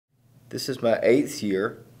This is my 8th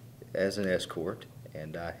year as an escort,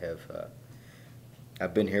 and I've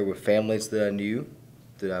been here with families that I knew,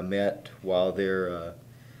 that I met while their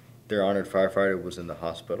honored firefighter was in the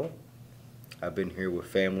hospital. I've been here with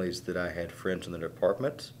families that I had friends in the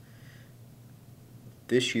departments.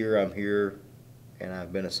 This year I'm here and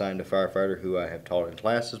I've been assigned a firefighter who I have taught in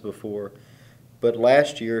classes before. But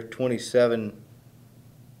last year,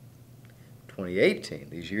 2018,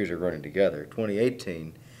 these years are running together,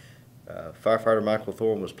 2018, firefighter Michael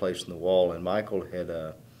Thorne was placed on the wall, and Michael had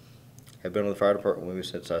been on the fire department with me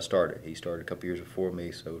since I started. He started a couple years before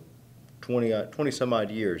me, so 20 some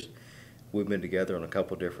odd years we've been together on a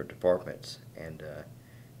couple different departments. And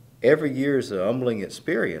every year is a humbling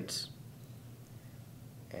experience.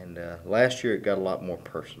 And last year it got a lot more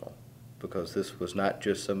personal, because this was not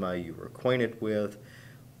just somebody you were acquainted with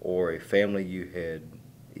or a family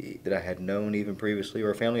that I had known even previously, or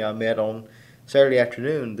a family I met on Saturday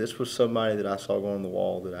afternoon. This was somebody that I saw go on the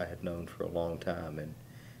wall that I had known for a long time. And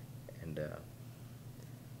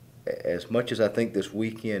as much as I think this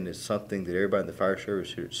weekend is something that everybody in the fire service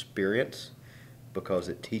should experience, because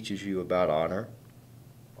it teaches you about honor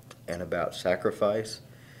and about sacrifice,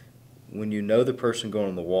 when you know the person going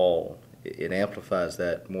on the wall, it amplifies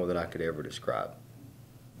that more than I could ever describe.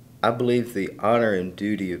 I believe the honor and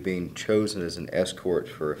duty of being chosen as an escort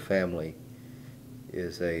for a family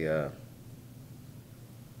is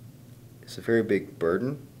it's a very big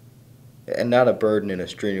burden, and not a burden in a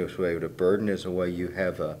strenuous way, but a burden is a way you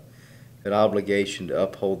have an obligation to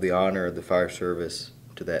uphold the honor of the fire service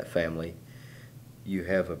to that family. You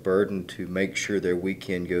have a burden to make sure their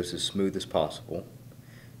weekend goes as smooth as possible,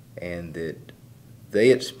 and that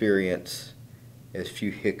they experience as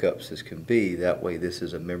few hiccups as can be. That way this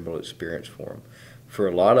is a memorable experience for them. For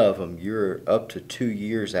a lot of them, you're up to 2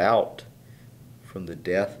 years out from the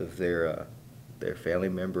death of their family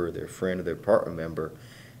member, or their friend, or their partner member,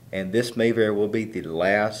 and this may very well be the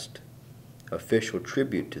last official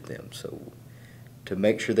tribute to them. So to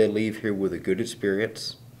make sure they leave here with a good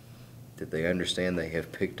experience, that they understand they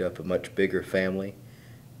have picked up a much bigger family,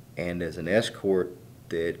 and as an escort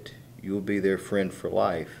that you'll be their friend for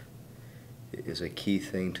life, is a key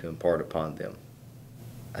thing to impart upon them.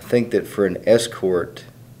 I think that for an escort,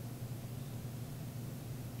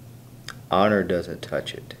 honor doesn't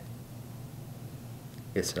touch it.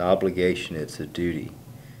 It's an obligation, it's a duty.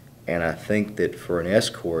 And I think that for an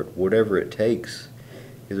escort, whatever it takes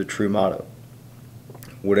is a true motto.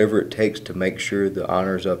 Whatever it takes to make sure the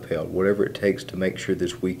honor is upheld, whatever it takes to make sure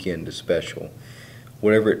this weekend is special,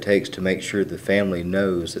 whatever it takes to make sure the family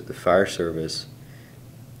knows that the fire service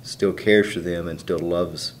still cares for them and still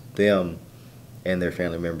loves them and their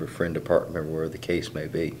family member, friend, department member, wherever the case may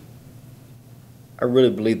be. I really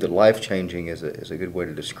believe that life-changing is a good way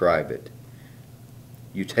to describe it.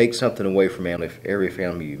 You take something away from every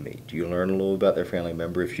family you meet. You learn a little about their family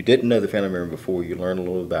member. If you didn't know the family member before, you learn a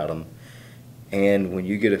little about them. And when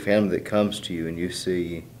you get a family that comes to you and you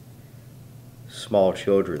see small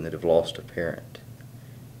children that have lost a parent,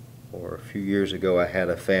 or a few years ago I had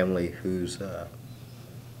a family whose the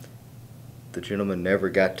gentleman never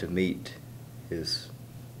got to meet his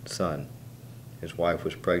son. His wife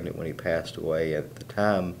was pregnant when he passed away. At the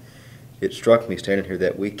time, it struck me standing here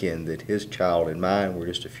that weekend that his child and mine were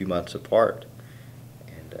just a few months apart.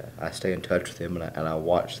 And I stay in touch with them, and I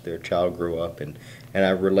watch their child grow up, and I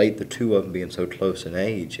relate the two of them being so close in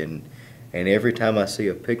age. And every time I see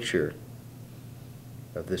a picture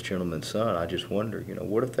of this gentleman's son, I just wonder,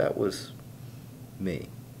 what if that was me?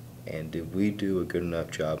 And did we do a good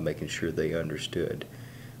enough job making sure they understood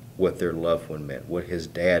what their loved one meant, what his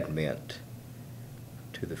dad meant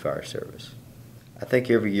to the fire service? I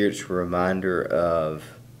think every year it's a reminder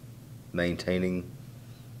of maintaining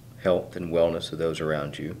health and wellness of those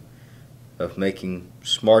around you, of making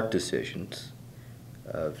smart decisions,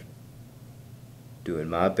 of doing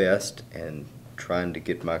my best and trying to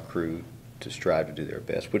get my crew to strive to do their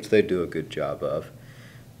best, which they do a good job of,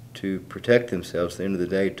 to protect themselves at the end of the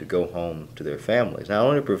day, to go home to their families. Not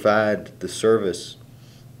only provide the service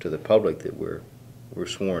to the public that we're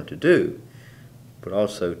sworn to do, but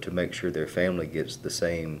also to make sure their family gets the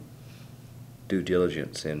same due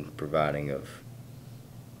diligence in providing of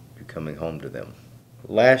coming home to them.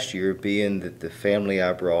 Last year, being that the family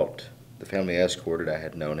I brought, the family I escorted, I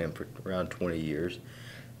had known him for around 20 years,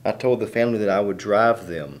 I told the family that I would drive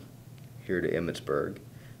them here to Emmitsburg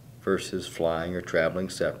versus flying or traveling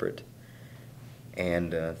separate.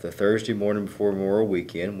 And the Thursday morning before Memorial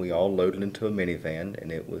Weekend, we all loaded into a minivan,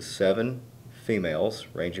 and it was 7 females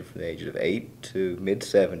ranging from the ages of 8 to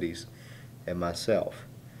mid-70s and myself.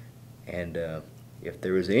 And if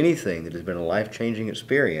there was anything that has been a life-changing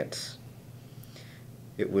experience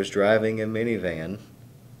It was driving a minivan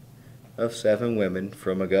of 7 women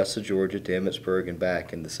from Augusta, Georgia to Emmitsburg and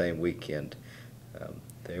back in the same weekend.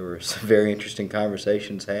 There were some very interesting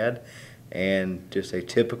conversations had, and just a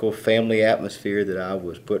typical family atmosphere that I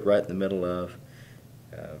was put right in the middle of.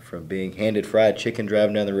 From being handed fried chicken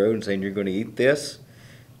driving down the road and saying, "You're going to eat this,"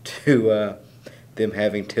 to them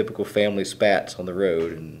having typical family spats on the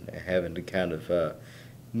road and having to kind of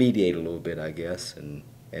mediate a little bit, I guess,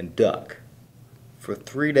 and duck. For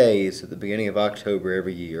 3 days at the beginning of October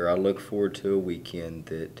every year, I look forward to a weekend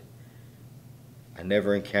that I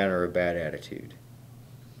never encounter a bad attitude.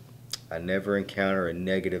 I never encounter a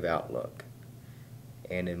negative outlook.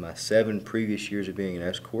 And in my 7 previous years of being an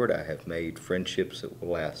escort, I have made friendships that will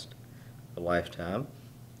last a lifetime.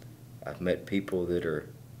 I've met people that are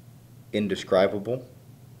indescribable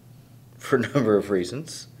for a number of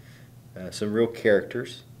reasons, some real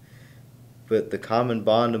characters. But the common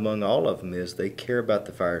bond among all of them is they care about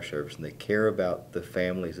the fire service, and they care about the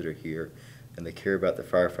families that are here, and they care about the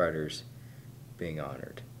firefighters being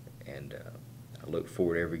honored. And I look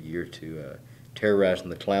forward every year to terrorizing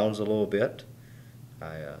the clowns a little bit.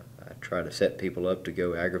 I try to set people up to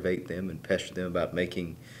go aggravate them and pester them about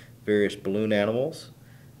making various balloon animals.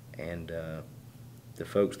 And the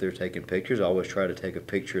folks that are taking pictures, I always try to take a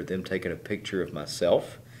picture of them taking a picture of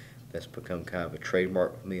myself. That's become kind of a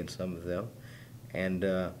trademark for me and some of them. And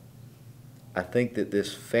I think that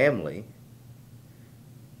this family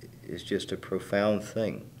is just a profound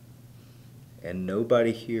thing. And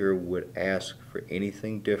nobody here would ask for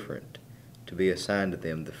anything different to be assigned to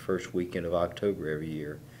them the first weekend of October every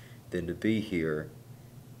year than to be here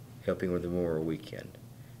helping with the Memorial Weekend.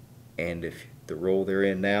 And if the role they're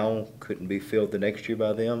in now couldn't be filled the next year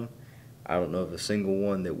by them, I don't know of a single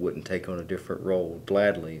one that wouldn't take on a different role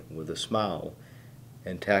gladly with a smile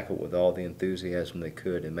and tackle it with all the enthusiasm they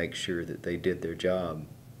could and make sure that they did their job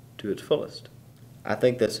to its fullest. I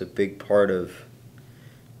think that's a big part of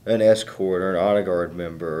an escort or an honor guard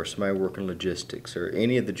member or somebody working logistics or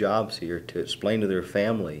any of the jobs here, to explain to their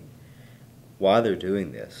family why they're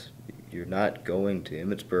doing this. You're not going to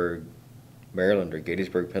Emmitsburg, Maryland or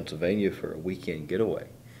Gettysburg, Pennsylvania for a weekend getaway.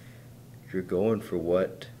 You're going for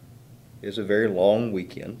what is a very long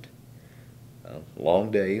weekend, long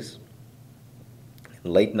days,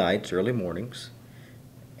 late nights, early mornings,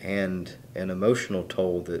 and an emotional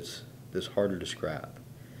toll that's hard to describe.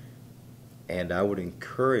 And I would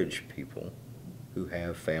encourage people who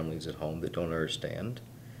have families at home that don't understand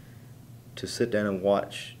to sit down and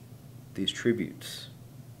watch these tributes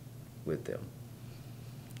with them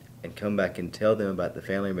and come back and tell them about the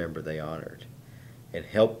family member they honored and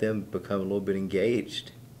help them become a little bit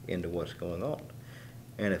engaged into what's going on.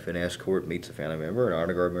 And if an escort meets a family member, an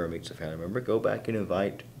honor guard member meets a family member, go back and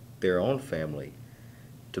invite their own family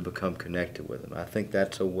to become connected with them. I think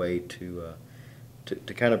that's a way to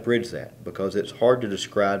kind of bridge that, because it's hard to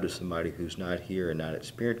describe to somebody who's not here and not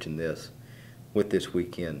experiencing this what this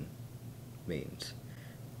weekend means.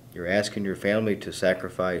 You're asking your family to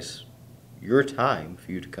sacrifice your time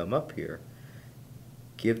for you to come up here.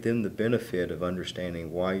 Give them the benefit of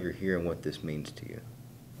understanding why you're here and what this means to you.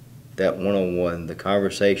 That one-on-one, the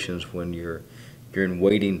conversations when you're in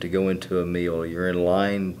waiting to go into a meal, you're in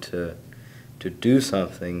line to do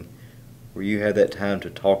something, where you have that time to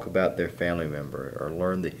talk about their family member or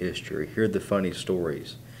learn the history, hear the funny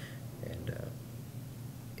stories. And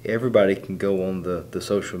everybody can go on the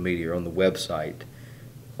social media or on the website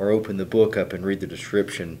or open the book up and read the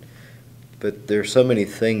description. But there's so many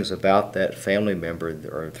things about that family member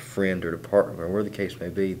or the friend or the partner, or whatever the case may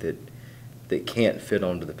be, that can't fit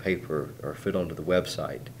onto the paper or fit onto the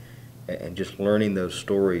website. And just learning those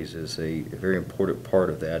stories is a very important part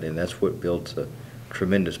of that, and that's what builds a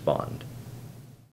tremendous bond.